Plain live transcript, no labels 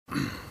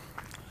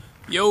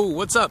Yo,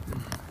 what's up?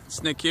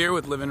 It's Nick here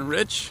with Living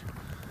Rich.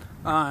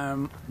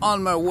 I'm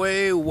on my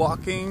way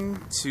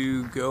walking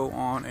to go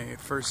on a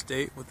first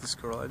date with this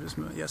girl I just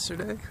met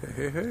yesterday.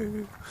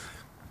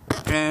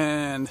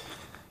 And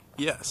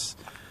yes,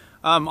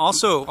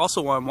 also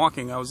while I'm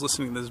walking, I was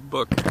listening to this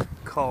book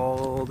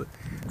called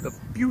The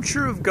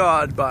Future of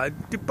God by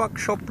Deepak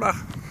Chopra.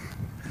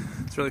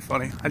 It's really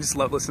funny. I just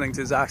love listening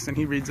to his accent.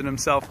 He reads it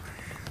himself.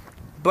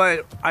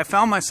 But I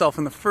found myself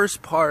in the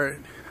first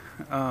part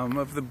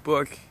of the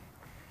book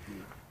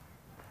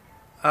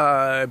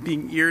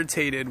being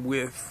irritated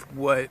with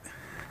what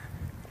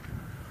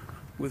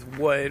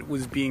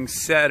was being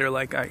said, or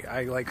like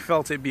I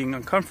felt it being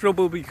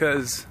uncomfortable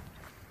because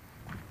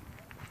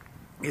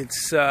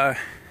it's I've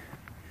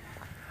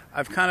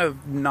kind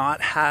of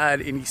not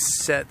had any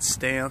set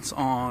stance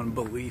on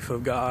belief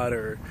of God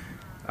or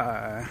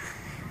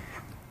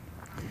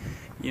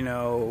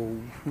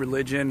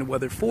religion,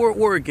 whether for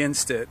or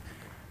against it.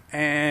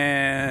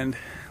 And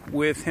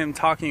with him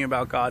talking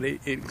about God,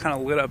 it kind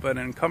of lit up an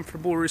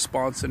uncomfortable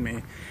response in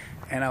me,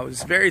 and I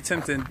was very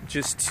tempted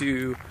just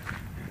to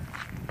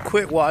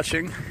quit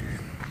watching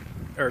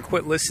or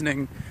quit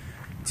listening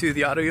to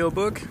the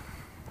audiobook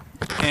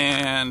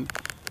and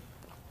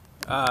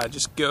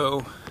just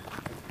go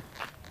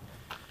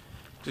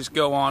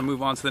on,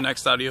 move on to the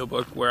next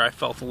audiobook where I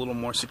felt a little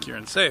more secure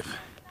and safe.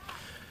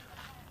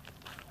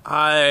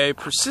 I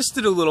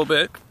persisted a little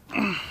bit,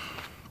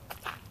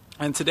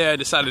 and today I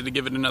decided to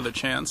give it another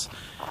chance.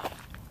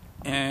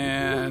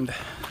 And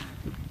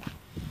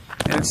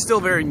it's still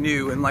very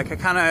new, and like I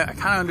kind of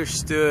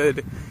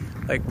understood.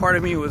 Like, part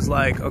of me was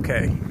like,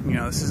 okay,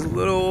 this is a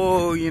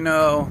little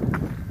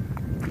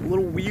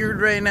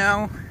weird right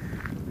now,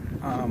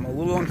 a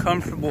little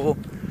uncomfortable,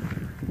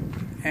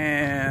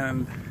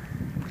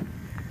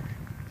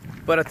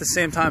 but at the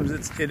same time,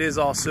 it is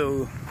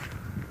also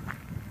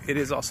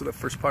the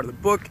first part of the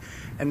book,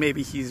 and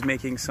maybe he's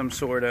making some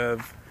sort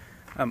of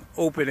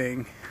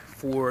opening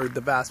for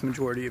the vast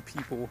majority of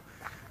people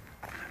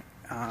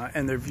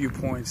and their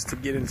viewpoints to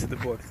get into the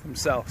book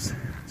themselves.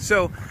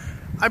 So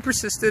I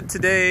persisted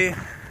today,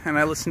 and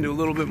I listened to a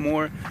little bit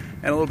more,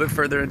 and a little bit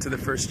further into the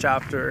first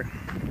chapter,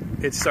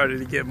 it started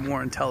to get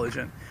more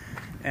intelligent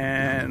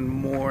and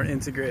more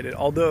integrated,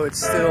 although it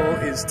still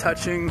is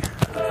touching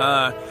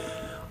on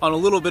a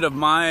little bit of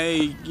my,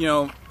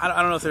 I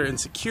don't know if they're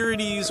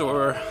insecurities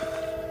or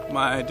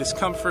my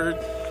discomfort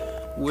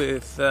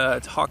with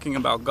talking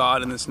about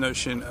God and this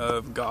notion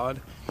of God,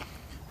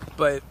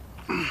 but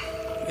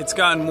it's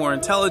gotten more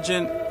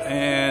intelligent,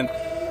 and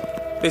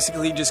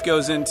basically just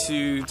goes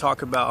into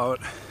talk about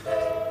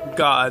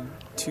God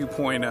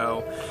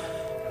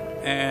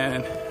 2.0.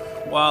 And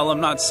while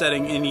I'm not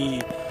setting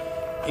any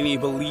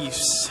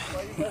beliefs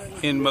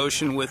in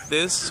motion with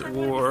this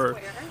or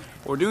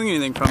doing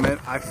anything from it,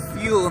 I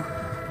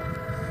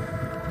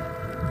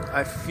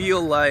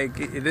feel like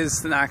it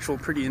is an actual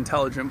pretty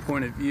intelligent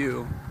point of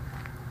view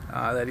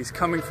that he's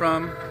coming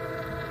from.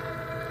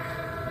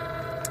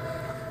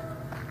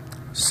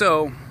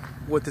 So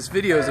what this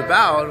video is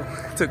about,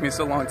 it took me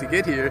so long to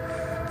get here,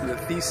 the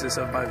thesis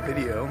of my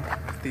video,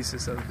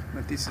 thesis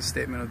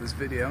statement of this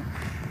video,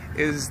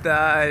 is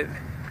that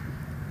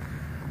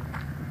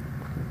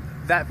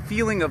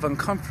feeling of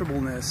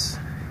uncomfortableness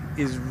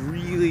is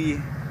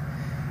really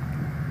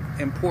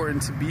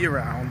important to be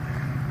around,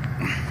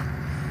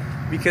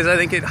 because I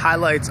think it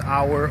highlights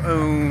our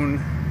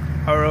own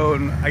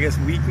I guess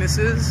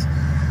weaknesses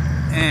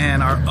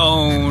and our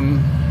own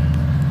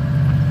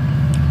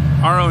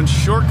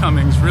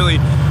shortcomings, really,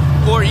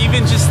 or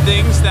even just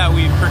things that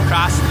we've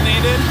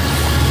procrastinated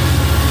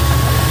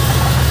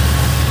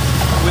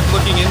with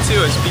looking into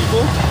as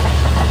people.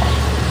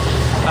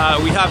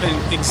 We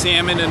haven't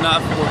examined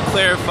enough or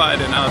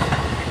clarified enough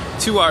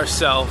to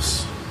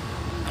ourselves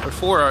or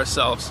for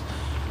ourselves,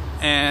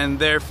 and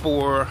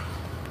therefore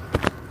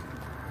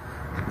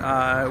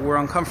we're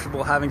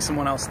uncomfortable having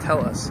someone else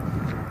tell us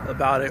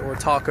about it or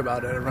talk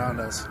about it around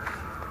us.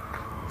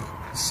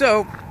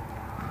 So,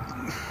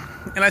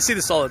 and I see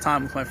this all the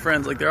time with my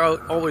friends, like they're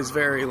always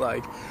very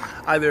like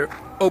either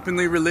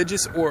openly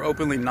religious or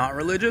openly not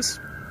religious,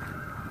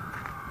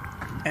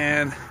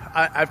 and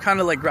I've kind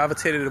of like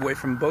gravitated away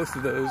from both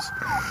of those,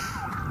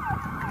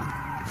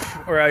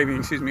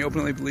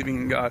 openly believing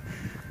in God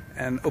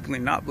and openly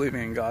not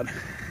believing in God.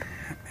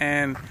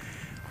 And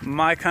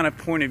my kind of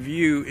point of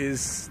view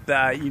is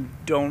that you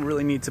don't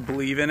really need to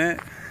believe in it.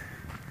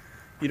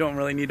 You don't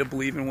really need to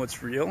believe in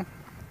what's real.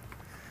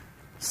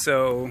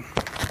 So,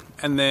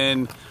 and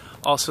then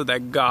also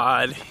that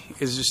God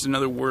is just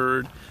another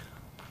word,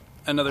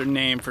 another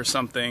name for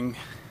something.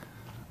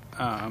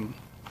 And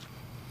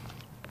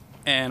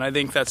I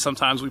think that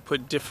sometimes we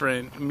put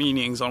different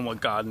meanings on what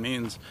God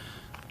means.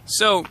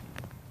 So,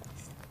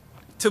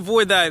 to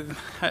avoid that,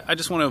 I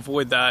just want to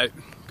avoid that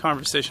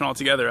conversation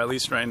altogether, at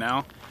least right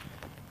now,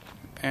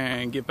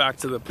 and get back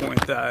to the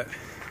point that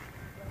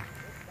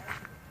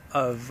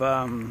of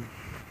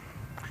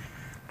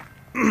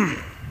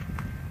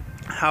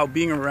how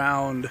being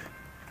around,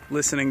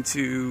 listening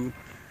to,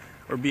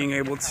 or being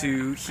able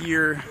to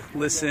hear,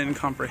 listen,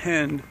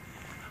 comprehend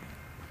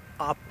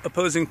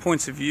opposing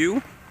points of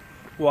view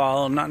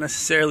while not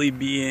necessarily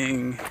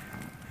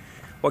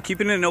while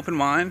keeping an open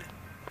mind,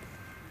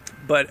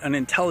 but an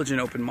intelligent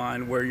open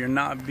mind where you're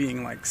not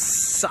being like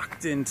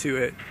sucked into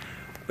it,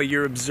 but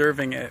you're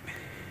observing it,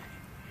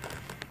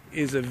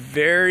 is a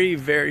very,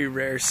 very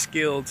rare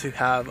skill to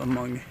have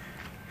among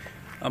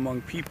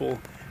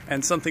people,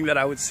 and something that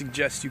I would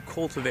suggest you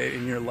cultivate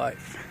in your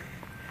life.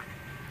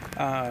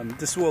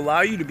 This will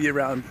allow you to be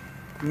around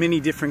many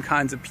different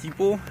kinds of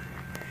people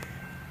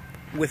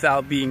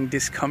without being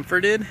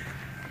discomforted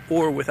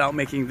or without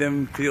making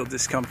them feel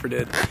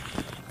discomforted.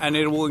 And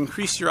it will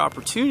increase your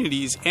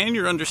opportunities and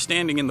your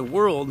understanding in the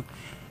world,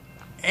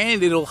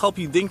 and it'll help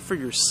you think for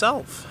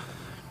yourself.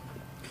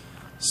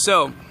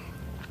 So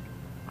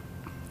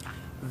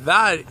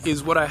that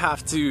is what I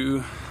have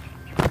to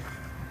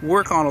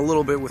work on a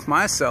little bit with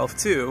myself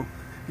too,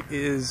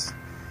 is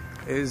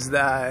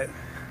that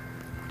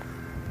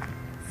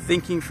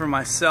thinking for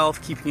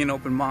myself, keeping an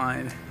open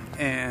mind,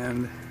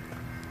 and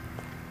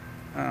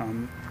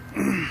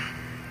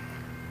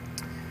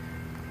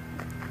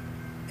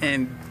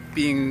and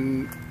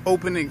being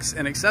open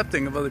and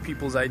accepting of other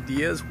people's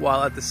ideas,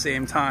 while at the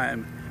same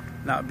time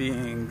not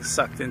being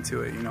sucked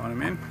into it, you know what I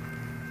mean?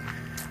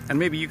 And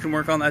maybe you can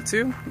work on that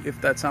too, if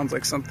that sounds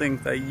like something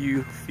that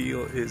you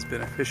feel is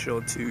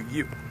beneficial to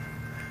you.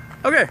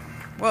 Okay,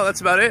 well,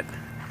 that's about it.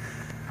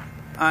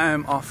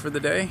 I'm off for the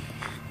day.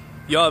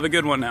 Y'all have a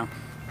good one now.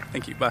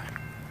 Thank you, bye.